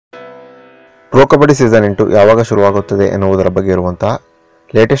Pro kabaddi season 8 ಯಾವಾಗ ಶುರುವಾಗುತ್ತದೆ ಎನ್ನುವುದರ ಬಗ್ಗೆ ಇರುವಂತಹ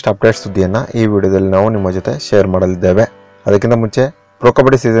ಲೇಟೆಸ್ಟ್ ಅಪ್ಡೇಟ್ ಸುದ್ದಿಯನ್ನು ಈ ವಿಡಿಯೋದಲ್ಲಿ ನಾವು ನಿಮ್ಮ ಜೊತೆ ಶೇರ್ ಮಾಡಲಿದ್ದೇವೆ. ಅದಕ್ಕಿಂತ ಮುಂಚೆ pro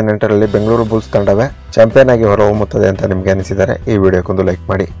kabaddi season 8ರಲ್ಲಿ Bengaluru Bulls ತಂಡವೇ champion ಆಗಿ ಹೊರಹೊಮ್ಮುತ್ತದೆ ಅಂತ ನಿಮಗೆ ಅನಿಸಿದರೆ ಈ ವಿಡಿಯೋಕ್ಕೊಂದು ಲೈಕ್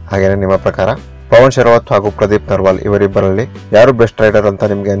ಮಾಡಿ. ಹಾಗೆಯೇ ನಿಮ್ಮ ಪ್ರಕಾರ ಪವನ್ ಶೆರಾವತ್ ಹಾಗೂ ಪ್ರದೀಪ್ ನರ್ವಾಲ್ ಇವರಿಬ್ಬರಲ್ಲಿ ಯಾರು ಬೆಸ್ಟ್ ರೈಡರ್ ಅಂತ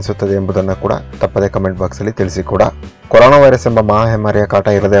ನಿಮಗೆ ಅನಿಸುತ್ತದೆ ಎಂಬುದನ್ನು ಕೂಡ ತಪ್ಪದೆ ಕಮೆಂಟ್ ಬಾಕ್ಸ್ ಅಲ್ಲಿ ತಿಳಿಸಿ. ಕೂಡ ಕೊರೋನಾ ವೈರಸ್ ಎಂಬ ಮಹಾಮಾರಿಯ ಕಾಟ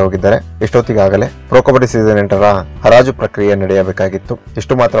ಇರದೇ ಹೋಗಿದ್ದರೆ ಇಷ್ಟೊತ್ತಿಗಾಗಲೇ ಪ್ರೋ ಕಬಡ್ಡಿ ಸೀಸನ್ 8ರ ಹರಾಜು ಪ್ರಕ್ರಿಯೆ ನಡೆಯಬೇಕಾಗಿತ್ತು.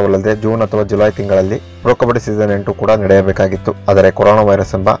 ಇಷ್ಟು ಮಾತ್ರವಲ್ಲದೆ ಜೂನ್ ಅಥವಾ ಜುಲೈ ತಿಂಗಳಲ್ಲಿ ಪ್ರೋ ಕಬಡ್ಡಿ ಸೀಸನ್ 8 ಕೂಡ ನಡೆಯಬೇಕಾಗಿತ್ತು. ಆದರೆ ಕೊರೋನಾ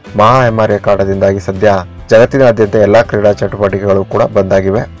ವೈರಸ್ ಎಂಬ ಮಹಾಮಾರಿಯ ಕಾಟದಿಂದಾಗಿ ಸದ್ಯ ಜಗತ್ತಿನಾದ್ಯಂತ ಎಲ್ಲಾ ಕ್ರೀಡಾ ಚಟುವಟಿಕೆಗಳು ಕೂಡ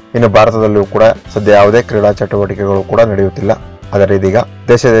ಬಂದಾಗಿವೆ. ಇನ್ನು ಭಾರತದಲ್ಲೂ ಕೂಡ ಸದ್ಯ ಯಾವುದೇ ಕ್ರೀಡಾ ಚಟುವಟಿಕೆಗಳು ಕೂಡ ನಡೆಯುತ್ತಿಲ್ಲ. ಆದರೆ ಇದೀಗ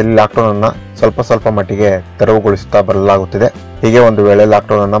ದೇಶದಲ್ಲಿ ಲಾಕ್ಡೌನ್ ಅನ್ನ ಸ್ವಲ್ಪ ಮಟ್ಟಿಗೆ ತೆರವುಗೊಳಿಸುತ್ತಾ ಬರಲಾಗುತ್ತಿದೆ. ಹೀಗೆ ಒಂದು ವೇಳೆ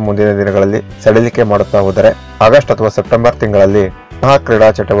ಲಾಕ್ಡೌನ್ ಅನ್ನ ಮುಂದಿನ ದಿನಗಳಲ್ಲಿ ಸಡಿಲಿಕೆ ಮಾಡುತ್ತಾ ಹೋದರೆ ಆಗಸ್ಟ್ ಅಥವಾ ಸೆಪ್ಟೆಂಬರ್ ತಿಂಗಳಲ್ಲಿ ಮಹಾ ಕ್ರೀಡಾ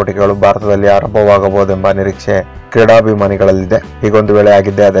ಚಟುವಟಿಕೆಗಳು ಭಾರತದಲ್ಲಿ ಆರಂಭವಾಗಬಹುದೆಂಬ ನಿರೀಕ್ಷೆ ಕ್ರೀಡಾಭಿಮಾನಿಗಳಲ್ಲಿದೆ. ಹೀಗೊಂದು ವೇಳೆ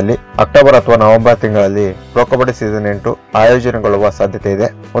ಆಗಿದ್ದೇ ಆದಲ್ಲಿ ಅಕ್ಟೋಬರ್ ಅಥವಾ ನವೆಂಬರ್ ತಿಂಗಳಲ್ಲಿ ಪ್ರೋ ಕಬಡ್ಡಿ ಸೀಸನ್ 8 ಆಯೋಜನೆಗೊಳ್ಳುವ ಸಾಧ್ಯತೆ ಇದೆ.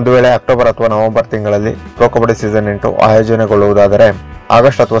 ಒಂದು ವೇಳೆ ಅಕ್ಟೋಬರ್ ಅಥವಾ ನವೆಂಬರ್ ತಿಂಗಳಲ್ಲಿ ಪ್ರೋ ಕಬಡ್ಡಿ ಸೀಸನ್ 8 ಆಯೋಜನೆಗೊಳ್ಳುವುದಾದರೆ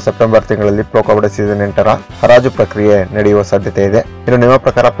ಆಗಸ್ಟ್ ಅಥವಾ ಸೆಪ್ಟೆಂಬರ್ ತಿಂಗಳಲ್ಲಿ ಪ್ರೋ ಕಬಡ್ಡಿ ಸೀಸನ್ 8ರ ಹರಾಜು ಪ್ರಕ್ರಿಯೆ ನಡೆಯುವ ಸಾಧ್ಯತೆ ಇದೆ. ಇನ್ನು ನಿಮ್ಮ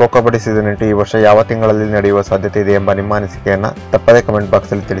ಪ್ರಕಾರ ಪ್ರೋ ಕಬಡ್ಡಿ ಸೀಸನ್ 8 ಈ ವರ್ಷ ಯಾವ ತಿಂಗಳಲ್ಲಿ ನಡೆಯುವ ಸಾಧ್ಯತೆ ಇದೆ ಎಂಬ ನಿಮ್ಮ ಅನಿಸಿಕೆಯನ್ನ ತಪ್ಪದೇ ಕಮೆಂಟ್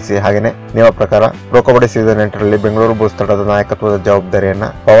ಬಾಕ್ಸ್ ಅಲ್ಲಿ ತಿಳಿಸಿ. ಹಾಗೆಯೇ ನಿಮ್ಮ ಪ್ರಕಾರ pro kabaddi season 8ರಲ್ಲಿ Bengaluru Bulls ತಂಡದ ನಾಯಕತ್ವದ ಜವಾಬ್ದಾರಿಯನ್ನ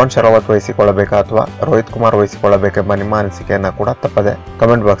ಪವನ್ ಶೆರಾವತ್ ವಹಿಸಿಕೊಳ್ಳಬೇಕಾ ಅಥವಾ ರೋಹಿತ್ ಕುಮಾರ್ ವಹಿಸಿಕೊಳ್ಳಬೇಕೆಂಬ ನಿಮ್ಮ ಅನಿಸಿಕೆಯನ್ನ ಕೂಡ ತಪ್ಪದೆ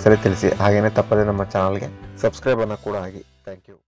ಕಮೆಂಟ್ ಬಾಕ್ಸ್ ಅಲ್ಲಿ ತಿಳಿಸಿ. ಹಾಗೆಯೇ ತಪ್ಪದೆ ನಮ್ಮ ಚಾನಲ್ಗೆ ಸಬ್ಸ್ಕ್ರೈಬ್ ಅನ್ನ ಕೂಡ ಆಗಿ. Thank you.